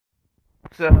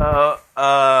So,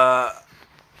 I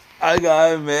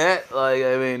gotta admit, like,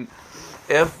 I mean,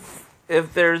 if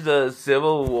there's a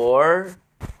civil war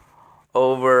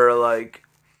over like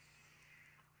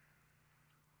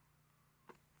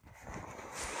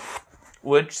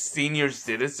which senior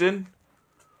citizen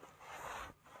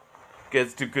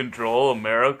gets to control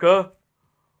America,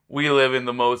 we live in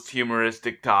the most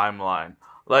humoristic timeline.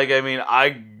 Like, I mean,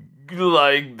 I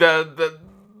like that.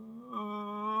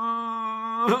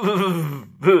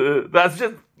 That's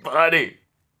just funny.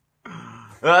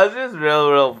 That's just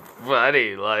real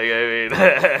funny. Like, I mean,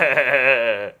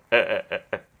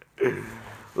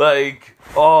 like,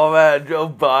 oh man, Joe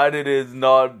Biden is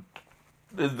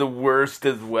the worst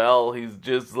as well. He's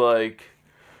just like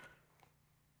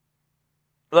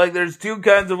there's two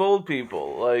kinds of old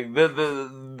people. Like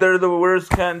they're the worst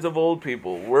kinds of old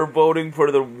people. We're voting for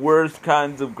the worst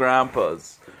kinds of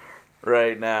grandpas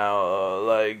right now.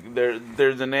 Like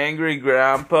there's an angry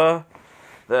grandpa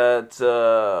that's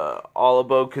all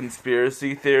about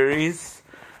conspiracy theories,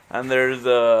 and there's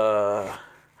a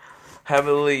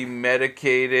heavily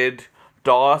medicated,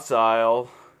 docile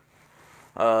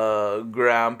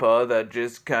grandpa that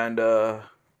just kind of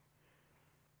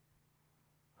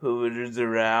hoovers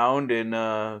around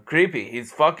and creepy.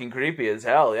 He's fucking creepy as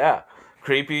hell. Yeah,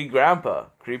 creepy grandpa,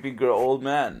 creepy old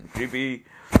man, creepy.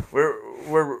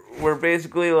 We're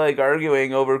basically like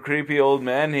arguing over creepy old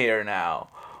men here now,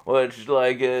 which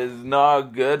like is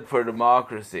not good for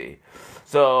democracy.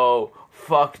 So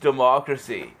fuck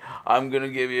democracy. I'm gonna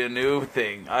give you a new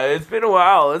thing. It's been a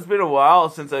while. It's been a while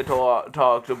since I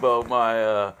talked about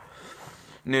my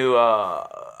new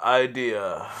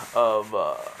idea of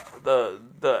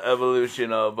the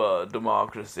evolution of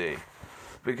democracy,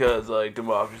 because like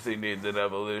democracy needs an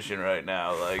evolution right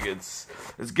now. Like it's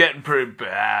getting pretty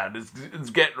bad.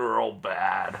 It's getting real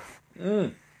bad.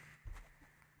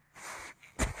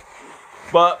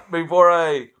 But before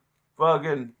I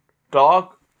fucking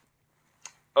talk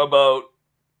about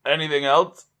anything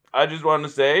else, I just want to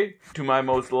say to my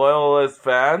most loyalist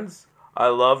fans, I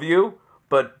love you,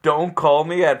 but don't call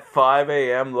me at 5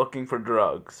 a.m. looking for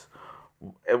drugs.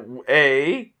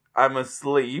 A, I'm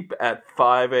asleep at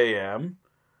 5 a.m.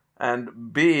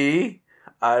 And B,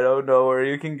 I don't know where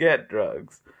you can get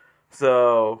drugs.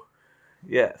 So,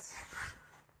 yes.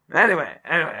 Anyway,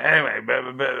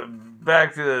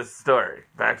 back to the story.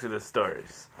 Back to the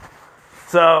stories.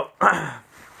 So,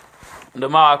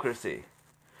 democracy.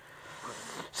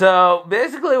 So,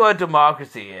 basically what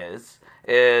democracy is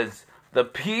the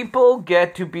people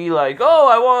get to be like, oh,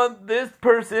 I want this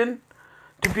person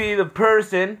to be the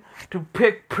person to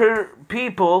pick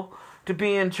people to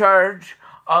be in charge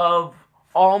of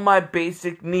all my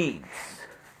basic needs.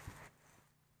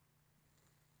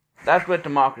 That's what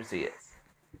democracy is.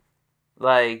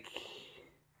 Like,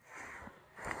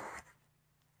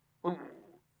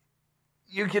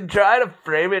 you can try to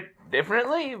frame it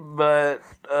differently, but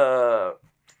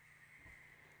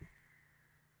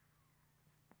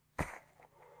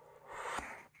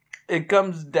it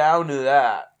comes down to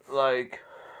that. Like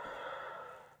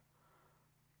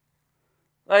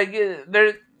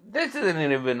this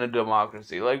isn't even a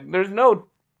democracy. Like, there's no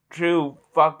true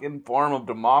fucking form of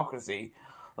democracy.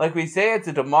 Like, we say it's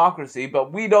a democracy,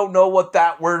 but we don't know what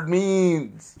that word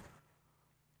means.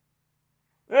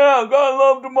 Yeah, gotta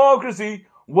love democracy.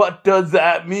 What does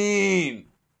that mean?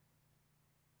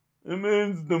 It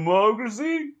means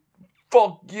democracy?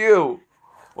 Fuck you.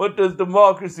 What does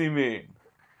democracy mean?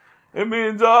 It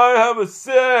means I have a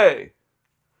say.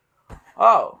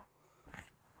 Oh.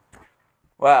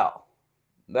 Well,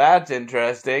 that's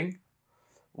interesting.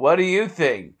 What do you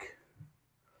think?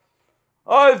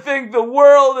 I think the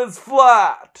world is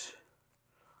flat,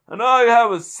 and I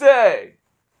have a say.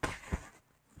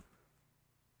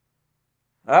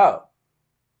 Oh.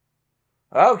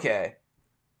 Okay.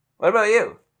 What about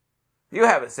you? You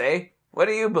have a say. What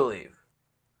do you believe?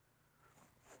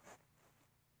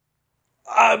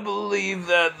 I believe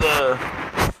that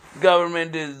the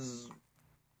government is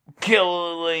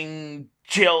killing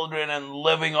children and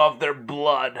living off their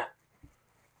blood.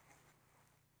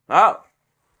 Oh.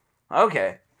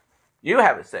 Okay. You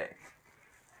have a say.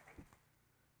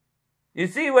 You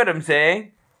see what I'm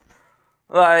saying?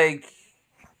 Like,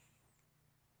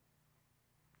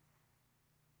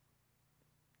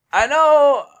 I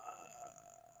know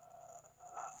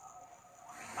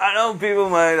people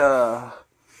might,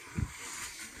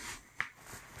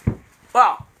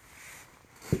 well,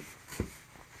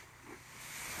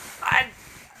 I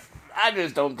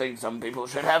just don't think some people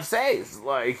should have says.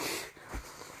 Like,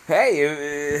 hey,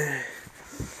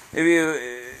 if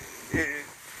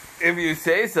you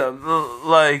say something,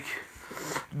 like,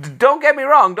 Don't get me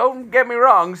wrong.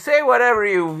 Say whatever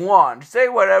you want. Say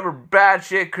whatever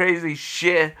batshit crazy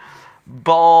shit,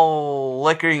 ball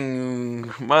licking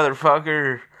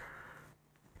motherfucker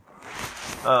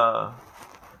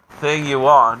thing you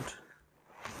want.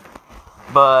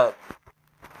 But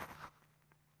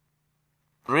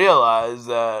realize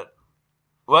that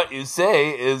what you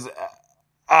say is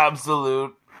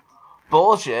absolute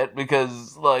bullshit,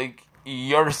 because, like,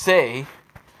 your say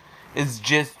is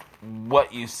just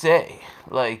what you say.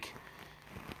 Like,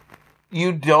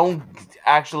 you don't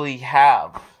actually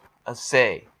have a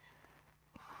say.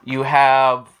 You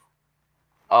have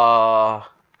a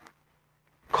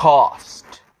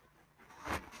cost.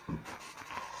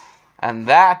 And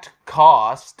that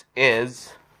cost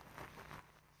is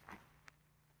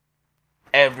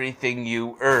everything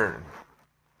you earn.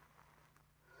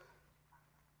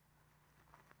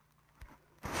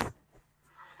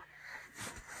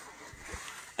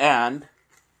 And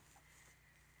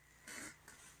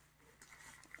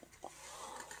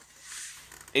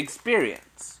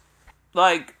experience.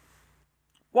 Like,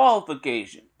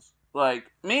 qualifications.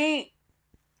 Like, me,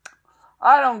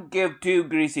 I don't give two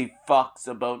greasy fucks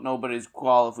about nobody's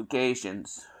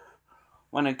qualifications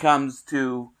when it comes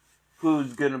to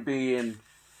who's gonna be in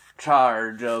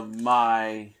charge of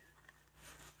my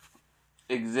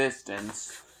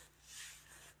existence.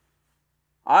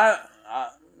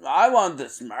 I want the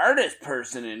smartest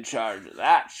person in charge of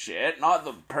that shit, not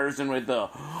the person with the,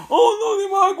 oh, look at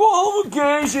my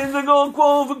qualifications, I got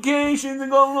qualifications, I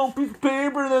got a little piece of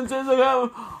paper that says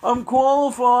I'm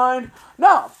qualified.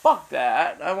 No, fuck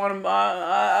that. I want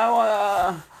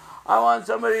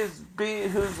somebody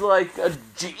who's like a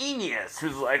genius,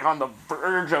 who's like on the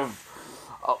verge of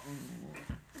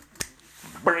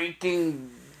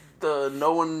breaking the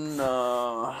known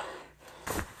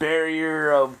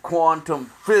barrier of quantum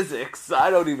physics. I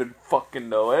don't even fucking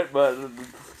know it, but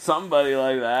somebody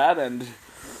like that, and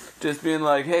just being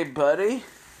like, hey buddy,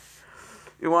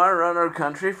 you want to run our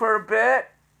country for a bit?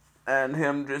 And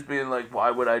him just being like,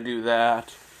 why would I do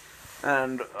that?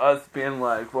 And us being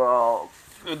like, well,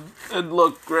 it'd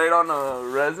look great on a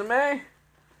resume.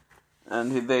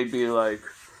 And they'd be like,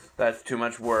 that's too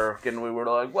much work. And we were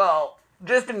like, well,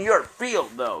 just in your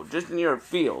field though,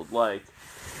 like,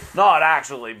 not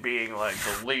actually being like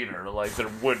the leader. Like, there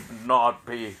would not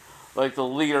be, like, the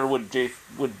leader would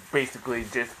basically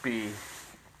just be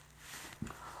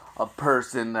a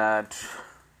person that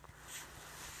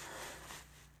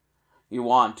you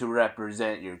want to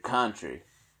represent your country.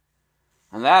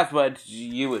 And that's what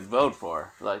you would vote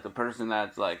for. Like, the person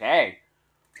that's like, hey,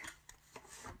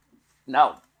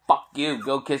 no, fuck you,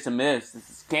 go kiss a miss. This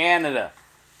is Canada.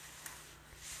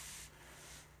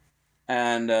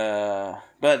 And,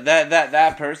 but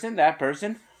that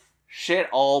person, shit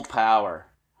all power.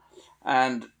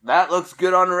 And that looks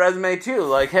good on a resume too.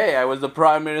 Like, hey, I was the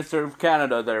Prime Minister of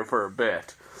Canada there for a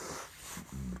bit.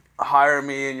 Hire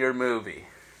me in your movie.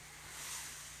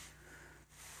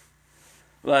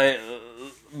 Like,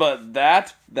 but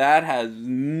that has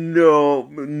no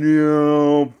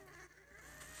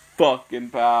fucking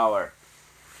power.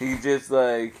 He's just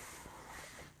like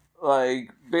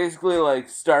basically like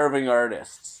starving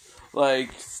artists.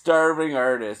 Like, starving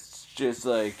artists, just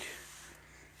like,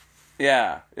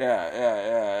 yeah.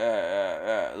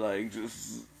 Like,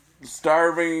 just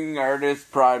starving artist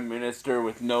prime minister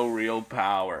with no real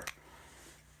power.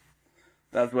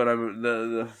 That's what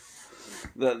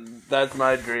that's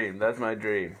my dream. That's my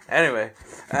dream. Anyway,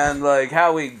 and like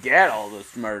how we get all the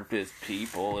smartest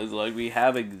people is like we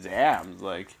have exams,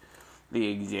 like the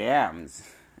exams,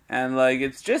 and like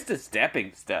it's just a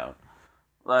stepping stone.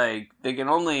 Like they can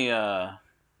only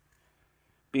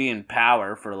be in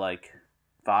power for like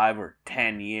 5 or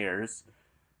 10 years.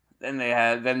 Then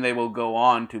they will go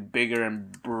on to bigger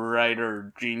and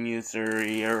brighter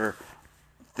geniuser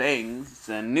things,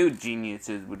 and new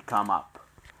geniuses would come up.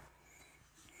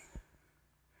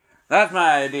 That's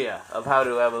my idea of how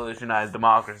to evolutionize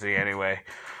democracy, anyway.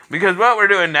 Because what we're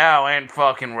doing now ain't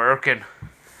fucking working.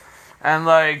 And,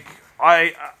 like,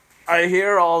 I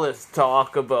hear all this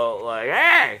talk about, like,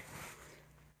 hey,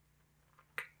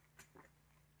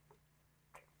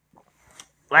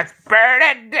 let's burn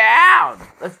it down.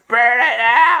 Let's burn it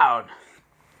down.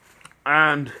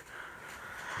 And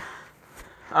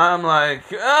I'm like,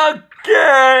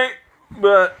 okay,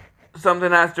 but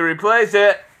something has to replace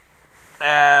it.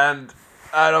 And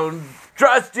I don't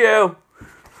trust you.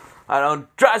 I don't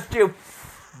trust you.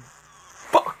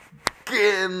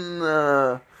 Fucking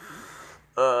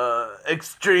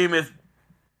extremist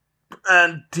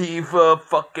Antifa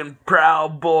fucking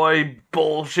Proud Boy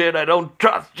bullshit. I don't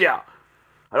trust ya.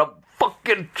 I don't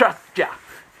fucking trust ya.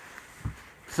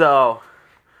 So,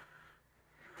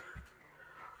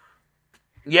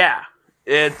 yeah,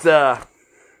 it's, I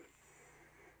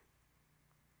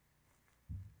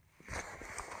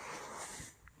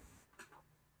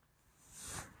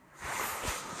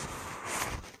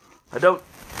don't.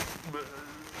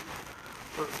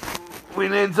 We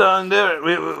need something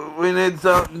different. We need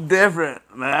something different,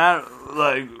 man.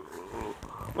 Like,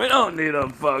 we don't need a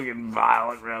fucking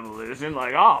violent revolution.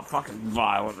 Like, oh, fucking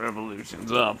violent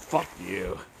revolutions. Oh, fuck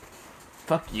you.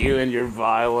 Fuck you and your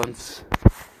violence.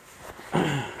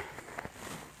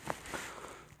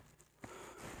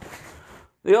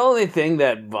 The only thing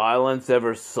that violence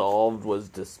ever solved was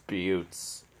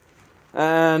disputes.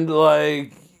 And,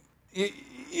 like,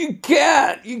 you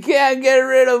can't get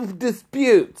rid of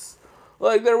disputes.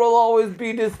 Like, there will always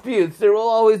be disputes. There will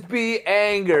always be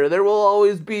anger. There will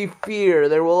always be fear.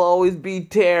 There will always be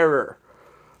terror.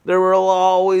 There will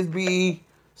always be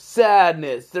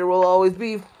sadness. There will always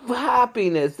be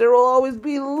happiness. There will always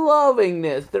be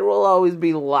lovingness. There will always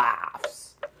be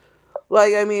laughs.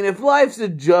 Like, I mean, if life's a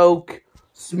joke,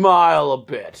 smile a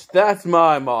bit. That's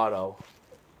my motto.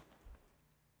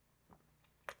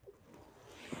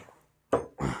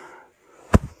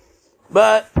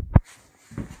 But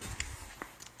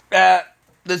at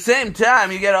the same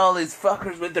time, you get all these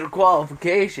fuckers with their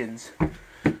qualifications.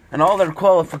 And all their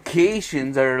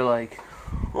qualifications are like,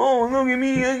 oh, look at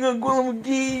me, I got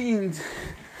qualifications.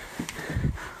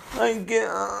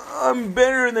 I'm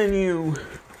better than you.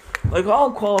 Like,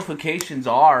 all qualifications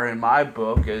are, in my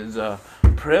book, is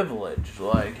privilege.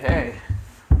 Like, hey,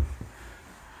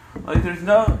 like, there's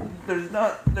no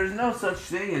such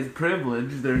thing as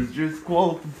privilege. There's just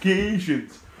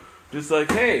qualifications. Just like,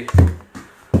 hey,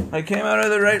 I came out of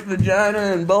the right vagina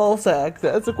and ball sack.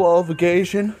 That's a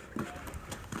qualification.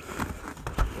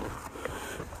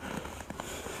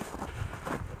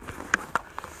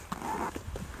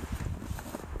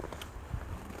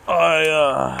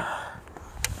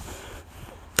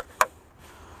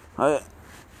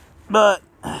 But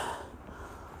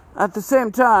at the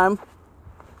same time,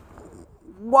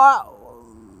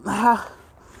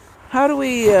 how do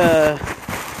we,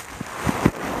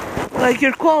 like,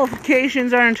 your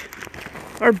qualifications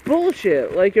are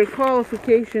bullshit. Like, your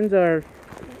qualifications are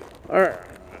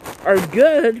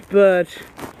good, but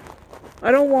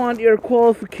I don't want your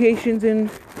qualifications in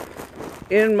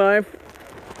my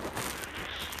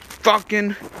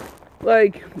fucking,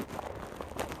 like,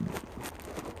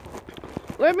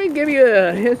 let me give you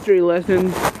a history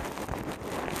lesson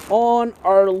on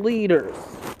our leaders.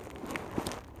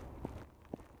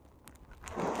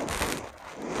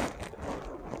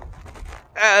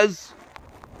 As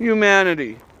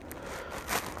humanity.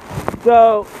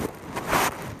 So,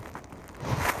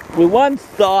 we once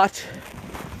thought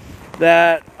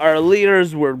that our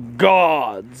leaders were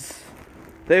gods.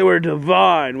 They were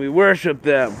divine. We worshiped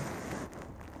them.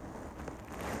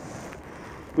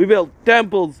 We built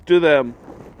temples to them.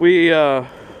 We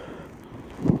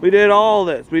did all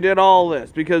this. We did all this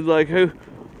because, like,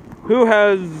 who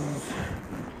has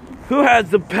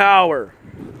the power?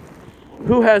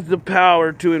 Who has the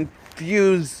power to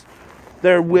infuse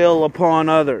their will upon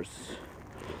others,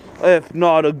 if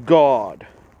not a god?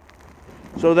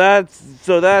 So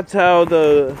that's how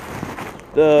the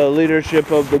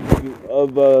leadership of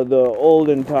the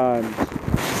olden times,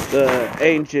 the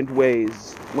ancient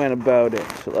ways, went about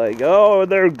it. Like, oh,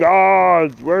 they're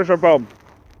gods, worship them.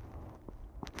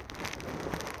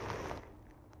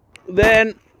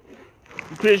 Then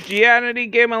Christianity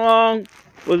came along,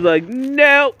 was like,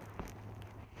 no,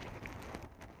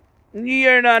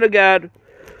 you're not a god.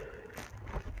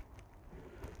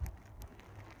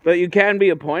 But you can be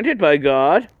appointed by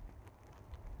God.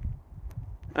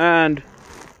 And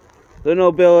the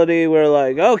nobility were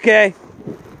like, okay,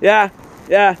 yeah,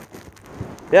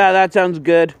 that sounds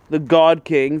good. The God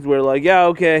Kings were like, yeah,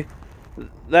 okay,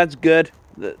 that's good.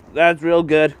 That's real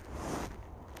good.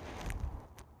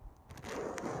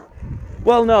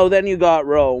 Well, no, then you got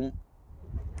Rome,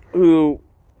 who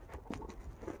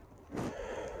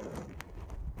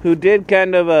did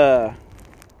kind of a...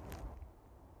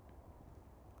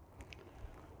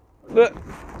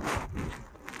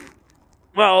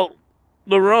 Well,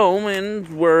 the Romans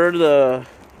were the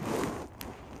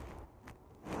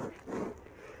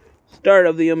start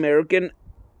of the American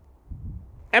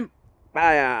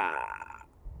Empire.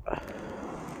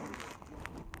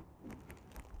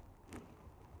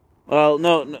 Well,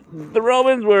 no, the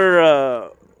Romans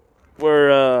were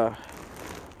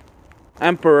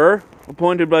emperor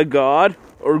appointed by God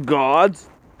or gods.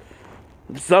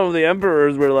 Some of the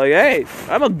emperors were like, hey,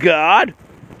 I'm a god.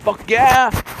 Fuck yeah.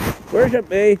 Worship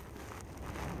me.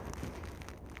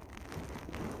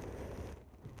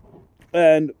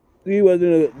 And he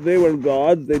wasn't. They were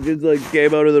gods. They just like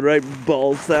came out of the right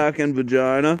ball sack and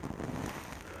vagina.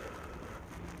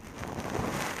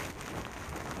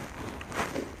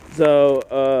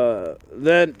 So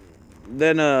then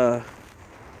the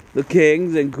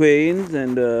kings and queens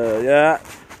and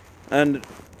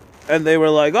and they were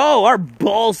like, oh, our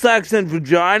ball sacks and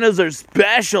vaginas are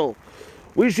special.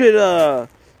 We should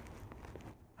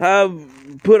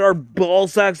put our ball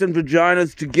sacks and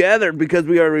vaginas together because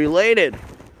we are related.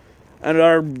 And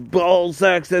our ball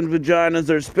sacks and vaginas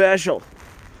are special.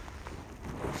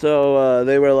 So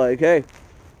they were like, hey,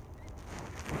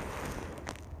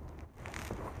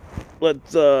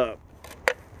 let's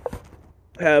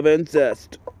have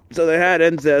incest. So they had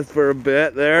incest for a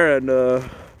bit there, and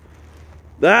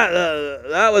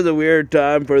that was a weird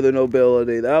time for the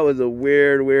nobility. That was a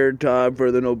weird time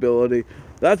for the nobility.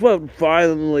 That's what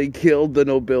finally killed the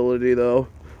nobility, though.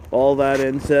 All that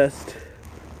incest.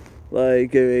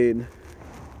 Like, I mean,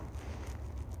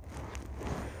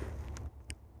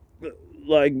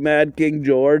 like Mad King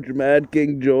George. Mad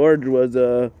King George was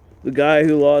the guy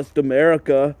who lost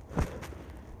America.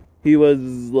 He was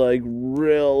like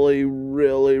really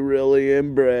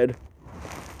inbred.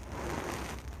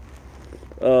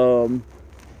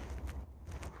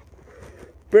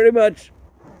 Pretty much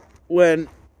whenever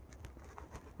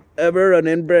an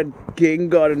inbred king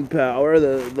got in power,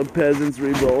 the peasants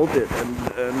revolted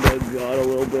and got a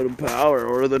little bit of power,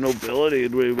 or the nobility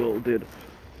revolted.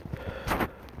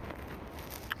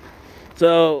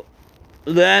 So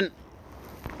then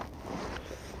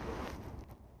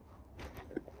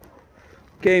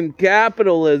came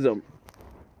capitalism,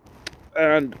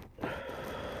 and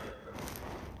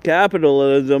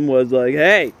capitalism was like,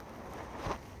 hey,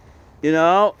 you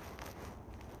know,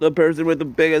 the person with the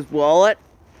biggest wallet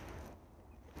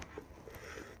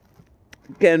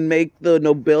can make the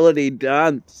nobility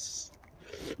dance.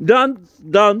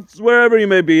 Dance, wherever you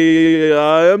may be.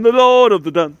 I am the Lord of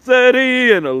the dance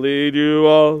city, and I'll lead you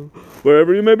all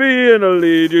wherever you may be, and I'll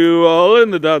lead you all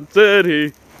in the dance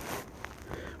city.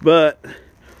 But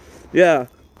yeah,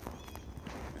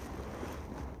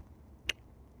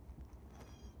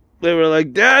 they were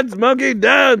like, dance, monkey,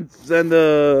 dance, and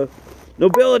the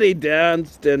nobility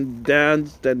danced and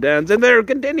danced and danced, and they're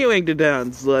continuing to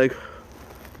dance, like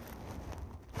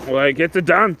it's a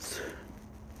dance.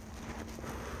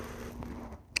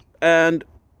 And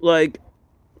like,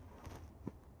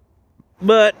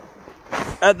 but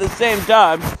at the same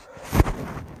time,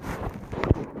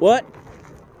 what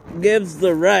gives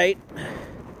the right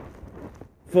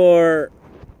for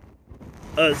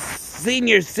a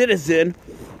senior citizen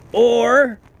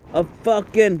or a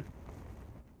fucking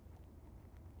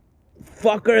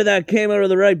fucker that came out of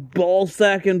the right ball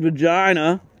sack and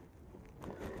vagina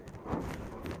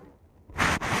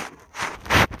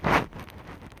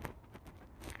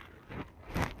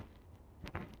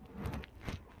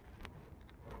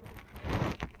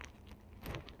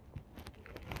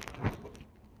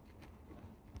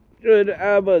should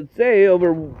have a say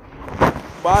over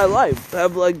my life,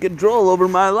 have like control over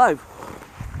my life.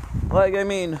 Like, I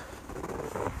mean,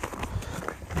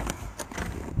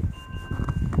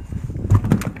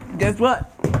 guess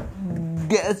what?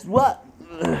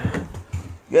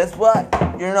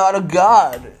 You're not a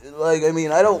god. Like, I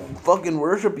mean, I don't fucking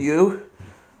worship you.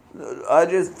 I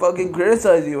just fucking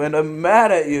criticize you, and I'm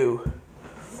mad at you.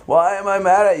 Why am I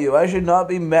mad at you? I should not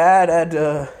be mad at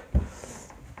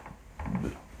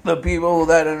the people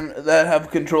that have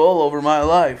control over my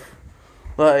life.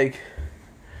 Like,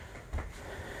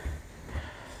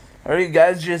 are you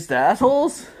guys just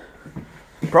assholes?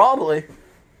 Probably.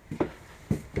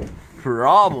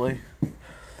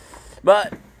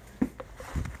 But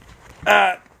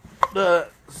at the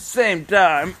same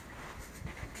time,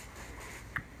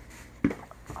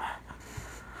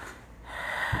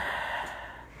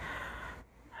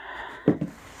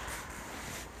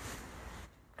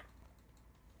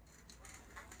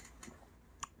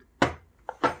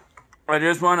 I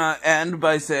just want to end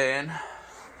by saying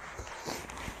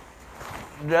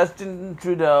Justin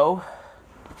Trudeau,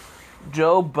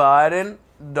 Joe Biden,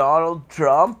 Donald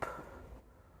Trump,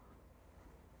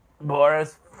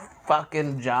 Boris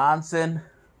fucking Johnson,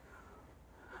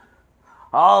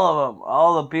 all of them,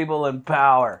 all the people in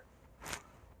power.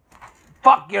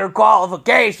 Fuck your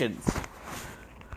qualifications.